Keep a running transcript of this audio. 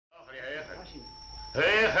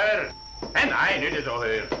Höher! Nein, nicht so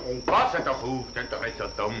höher. Passet doch auf, seid doch nicht so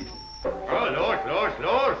dumm. Oh, los!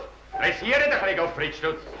 Pressiert ein bisschen auf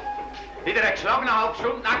Fritzstutz. In einer geschlagenen halben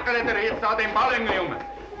Stunde nackelt er jetzt da den Ball irgendwie um.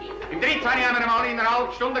 Im 13. haben wir mal in einer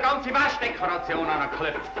halben Stunde eine ganze Westdekoration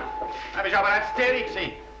angeklopft. Das war aber auch das Ziel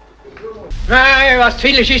gewesen. Nein, was zu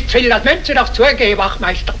viel ist zu viel. Das müssen Sie doch zugeben,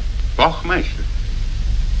 Wachtmeister. Wachtmeister?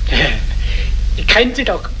 Ich kenne Sie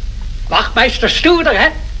doch. Wachtmeister Studer,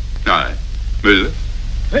 hä? Nein. Müller?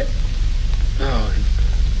 Ja,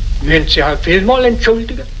 müssen Sie halt vielmal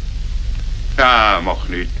entschuldigen. Ja, mach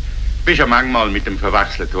nichts. Bist ja manchmal mit dem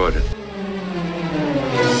verwechselt worden.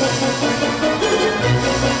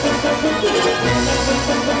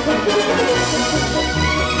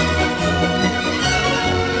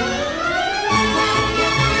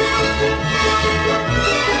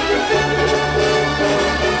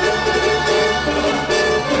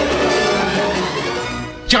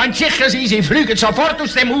 Sie können sicher sein, Sie fliegen sofort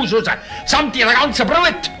aus dem Haus raus, samt Ihrer ganzen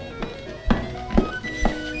Brut.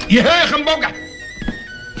 In hohem Bogen.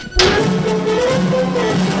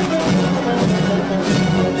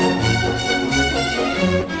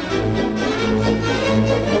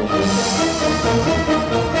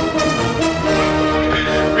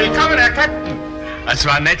 Willkommen, Herr Captain. Es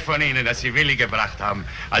war nett von Ihnen, dass Sie Willi gebracht haben,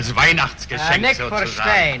 als Weihnachtsgeschenk nicht sozusagen.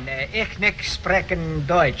 verstehen. Ich nicht sprechen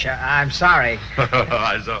Deutsch. I'm sorry.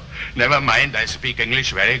 Also, never mind, I speak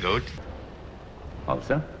English very good.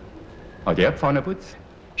 Also, hat der Pfannenputz?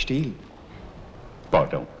 Still.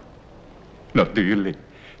 Pardon. Natürlich.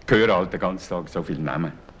 Ich höre halt den ganzen Tag so viel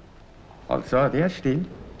Namen. Also, hat der still.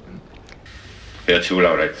 Hör zu,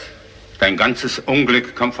 Lauritz. Dein ganzes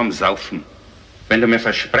Unglück kommt vom Saufen. Wenn du mir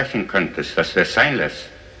versprechen könntest, dass du es sein lässt,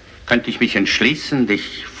 könnte ich mich entschließen,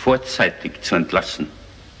 dich vorzeitig zu entlassen.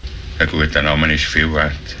 Ein guter Name ist viel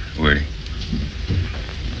wert, Uri.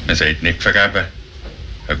 Man sollte nicht vergeben.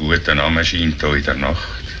 Ein guter Name scheint auch in der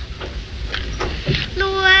Nacht.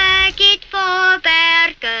 Schaut von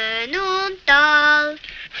Bergen und Tal.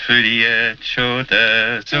 Flieht schon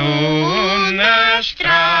der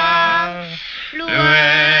Sonnenstrahl.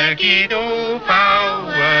 Schaut auf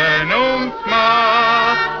Auen und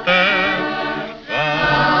Matten.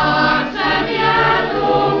 Wachsen ihr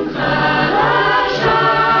dunkle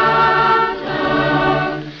Schatten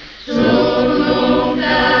zum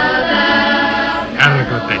dunklen Berg.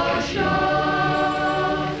 Herrgott,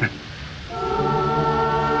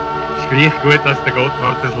 ist gleich gut, dass der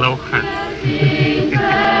Gotthard das Loch hat.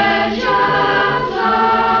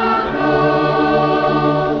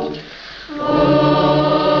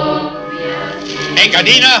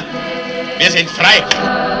 Engadina, wir sind frei.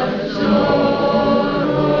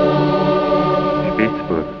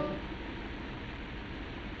 Spitzbub.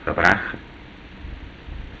 Verbrecher.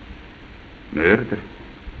 Mörder.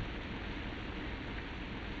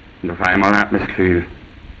 Und auf einmal hat man das Gefühl.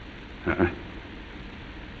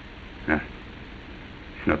 Ja.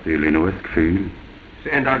 Ist natürlich nur ein Gefühl.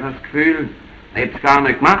 Sie haben also das Gefühl, er hat es gar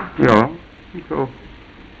nicht gemacht? Ja, so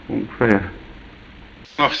ungefähr.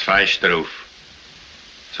 Mach's Fenster auf.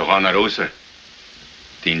 So kann er raus.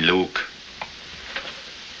 Dein Lug.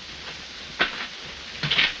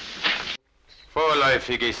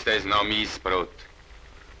 Vorläufig ist es noch Miesbrot.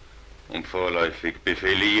 Und vorläufig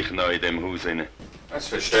befehle ich noch in dem Haus inne. Das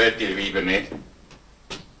versteht ihr Weiber nicht.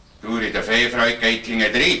 Du, in der Feefreude geht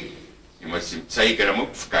rein. Ich muss ihm Zeiger am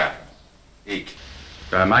Upf geben. Ich.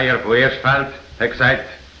 Der Meier von Erstfeld hat gesagt,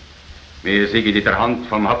 wir sind in der Hand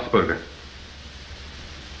vom Habsburger.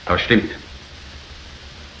 Das stimmt.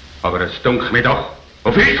 Aber es dunkelt mir doch,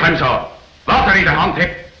 auf Island an, was er in der Hand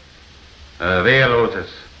hat. Ein wehrloses,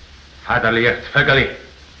 federliches Vögeli.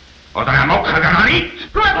 Oder ein mockiger Granit.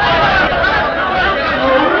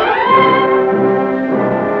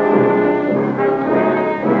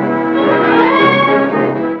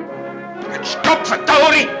 Stopfen,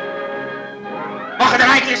 Tori! Machen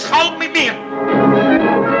ihr eigentlich kalt mit mir?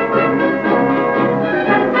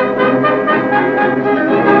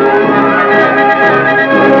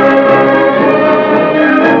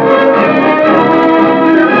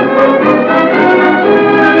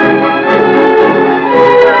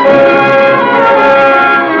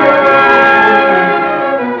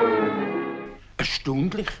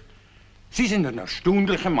 Erstaunlich. Sie sind ein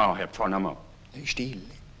erstaunlicher Mann, Herr Pfannermann. Still.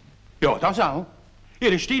 Ja, das auch.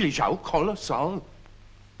 Ihr Stil ist auch kolossal.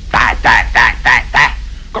 Da.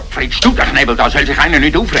 Gottfried Studerknebel, da soll sich einer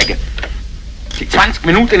nicht aufregen. Seit 20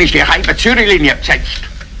 Minuten ist die halbe Zürich-Linie besetzt.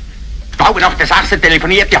 Ich glaube, nach der 6.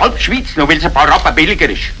 telefoniert die halbe Schweiz, nur weil es ein paar Rappen billiger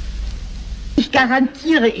ist. Ich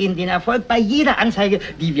garantiere Ihnen den Erfolg bei jeder Anzeige,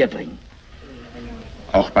 die wir bringen.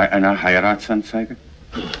 Auch bei einer Heiratsanzeige?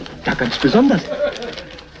 Ja, ganz besonders.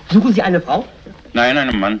 Suchen Sie eine Frau? Nein,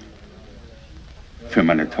 einen Mann. Für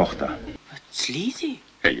meine Tochter. Was Lisi?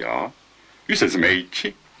 Ja, ist ein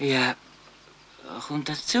Mädchen. Ja, kommt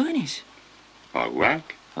das zu uns? Auch weg.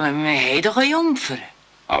 Aber wir haben doch eine Jungfer.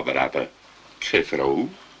 Aber eben keine Frau.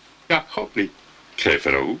 Jakobli, keine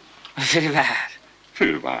Frau. Für wer?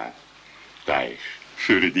 Für wer? Das ist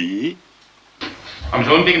für dich. Am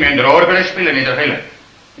Sonntag müssen wir Orgel spielen in der Kirche.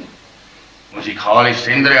 Musikalisch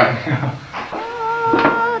sind wir ja.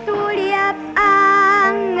 Oh, du liebst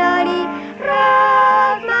Angeli,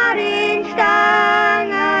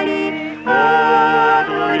 Rosmarinstangeli. Oh,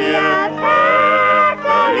 du liebst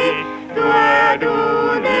Herzeli, tu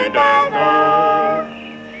nicht so.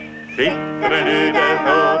 Sittere nicht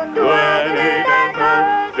so, tu nicht so.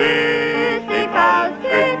 Süßlich fällt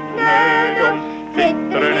nicht um.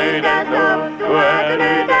 Sittere nicht so, tu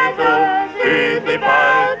nicht so. Süßlich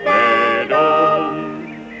fällt nicht um.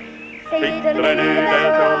 Sittere nicht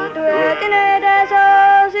so, tu nicht so.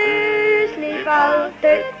 Süßlich fällt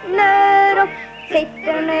nicht um.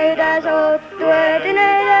 Sittere nicht so, tu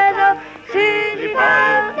nicht so. Süßlich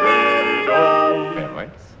fällt nicht um. Wer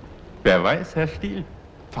weiß? Wer weiß, Herr Stiel?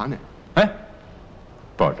 Pfanne. Hä?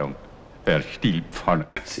 Pardon, Herr Stielpfanne.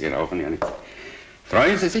 Sie rauchen ja nicht.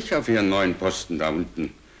 Freuen Sie sich auf Ihren neuen Posten da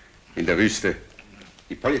unten in der Wüste.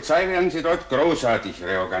 Die Polizei werden Sie dort großartig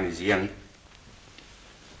reorganisieren.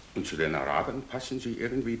 Und zu den Arabern passen Sie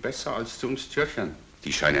irgendwie besser als zu uns Tschechern.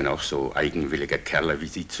 Die scheinen auch so eigenwillige Kerle wie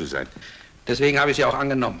Sie zu sein. Deswegen habe ich sie auch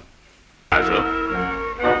angenommen. Also.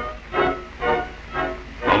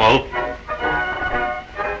 Nochmal.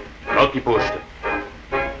 Laut die Poste.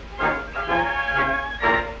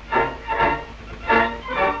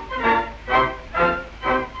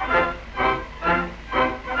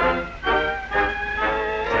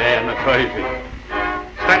 Kleiner Teufel.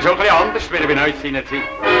 Ist dann schon ein bisschen anders, wie bei uns in der Zeit.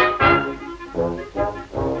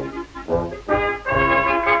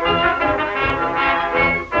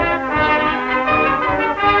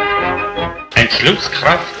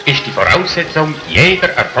 Entschlusskraft ist die Voraussetzung jeder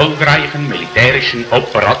erfolgreichen militärischen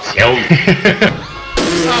Operation.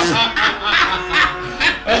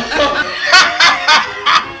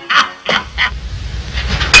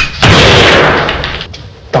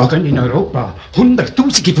 Da gehen in Europa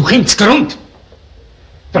Hunderttausende von Kindern zugrunde.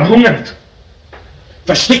 Verhungert.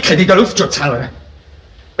 Versticken in der Luftschutzhalle.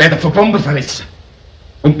 Werden von Bomben verrissen.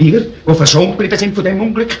 Und wir, die verschont geblieben sind von dem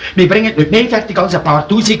Unglück, wir bringen nicht mehr fertig als ein paar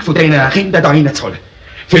Tausend von diesen Kindern da reinzuholen.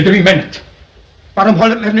 Für 3 Monate. Warum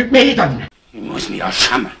holen wir nicht mehr da rein? Ich muss mich ja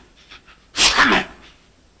schämen. Schämen!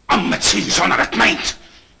 Ammenziehen, so einer gemeint.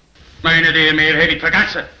 Meinen ihr, wir hätten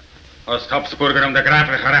vergessen, was die Habsburger um das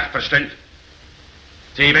gräfliche Recht verstehen?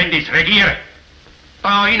 Sie wollen uns regieren.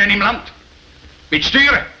 Da innen im Land. Mit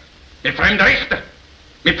Steuern, mit fremden Richtern,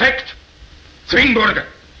 mit Pfekt, Zwingburgen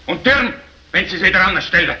und Türmen, wenn sie wieder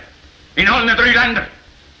anstellen. In allen 3 Ländern.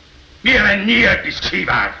 Wir haben nie etwas gewesen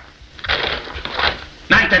wäre.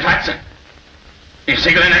 Nein, den Fetzen. Ich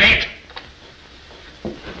segle ihnen nicht.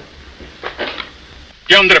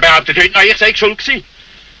 Die anderen behaupten heute noch, ich sei schuld gewesen.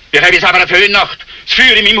 Ich habe jetzt aber eine Föhnnacht das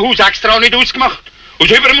Feuer in meinem Haus extra nicht ausgemacht.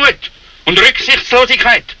 Aus Übermut und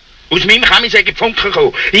Rücksichtslosigkeit. Aus meinem Chemie sei die Funken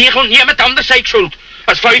gekommen. Ich und niemand anders sei schuld,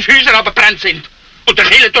 als 5 Häuser abgebrannt sind. Und der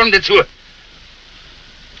Kirchenturm dazu.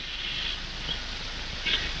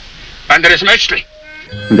 Wenn ihr ein Möstli?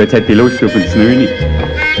 Und jetzt hätte ich Lust auf ein Znüni.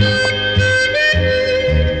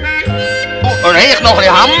 Und ich noch ein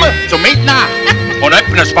bisschen Hammer zum Mitnehmen. Und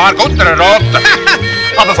etwa ein paar Gutter roten.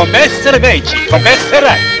 Aber vom Besseren, Mädchen, vom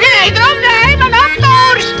Besseren. Hey, drum daheim einen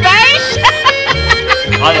Abdurst, weisst?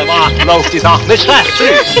 Alle warten, läuft die Sache nicht schlecht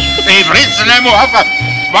für uns. Ich fritze nicht mehr auf,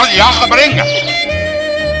 was die Jachen bringen.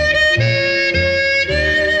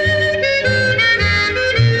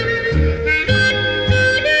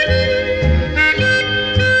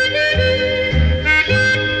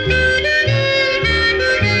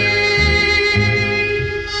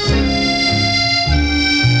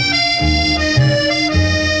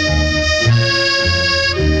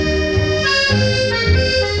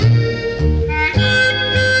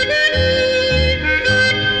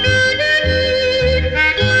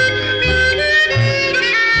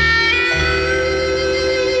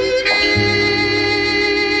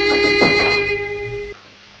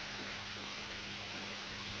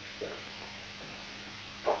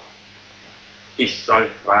 Ich soll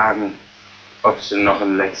fragen, ob Sie noch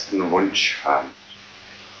einen letzten Wunsch haben.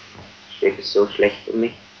 Steht es so schlecht um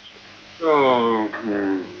mich? Oh,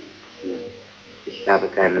 Ich habe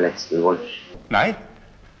keinen letzten Wunsch. Nein?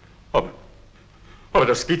 Aber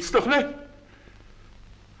das gibt's doch nicht.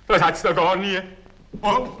 Das hat's doch gar nie.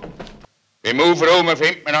 Oh. Beim Aufräumen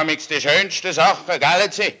findet man nämlich die schönsten Sachen,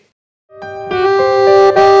 gell Sie?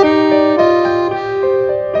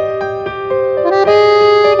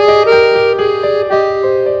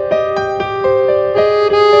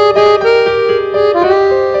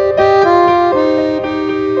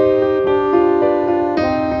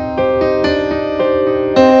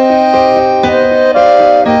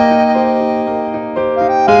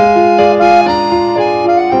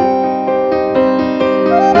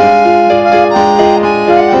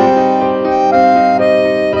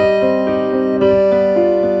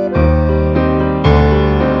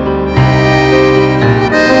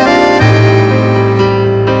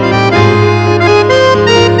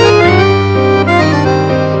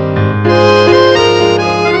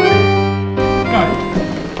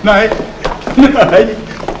 Nein! Nein!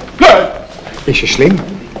 Nein! Ist es schlimm?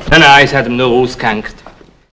 Nein, es hat ihm nur ausgehängt.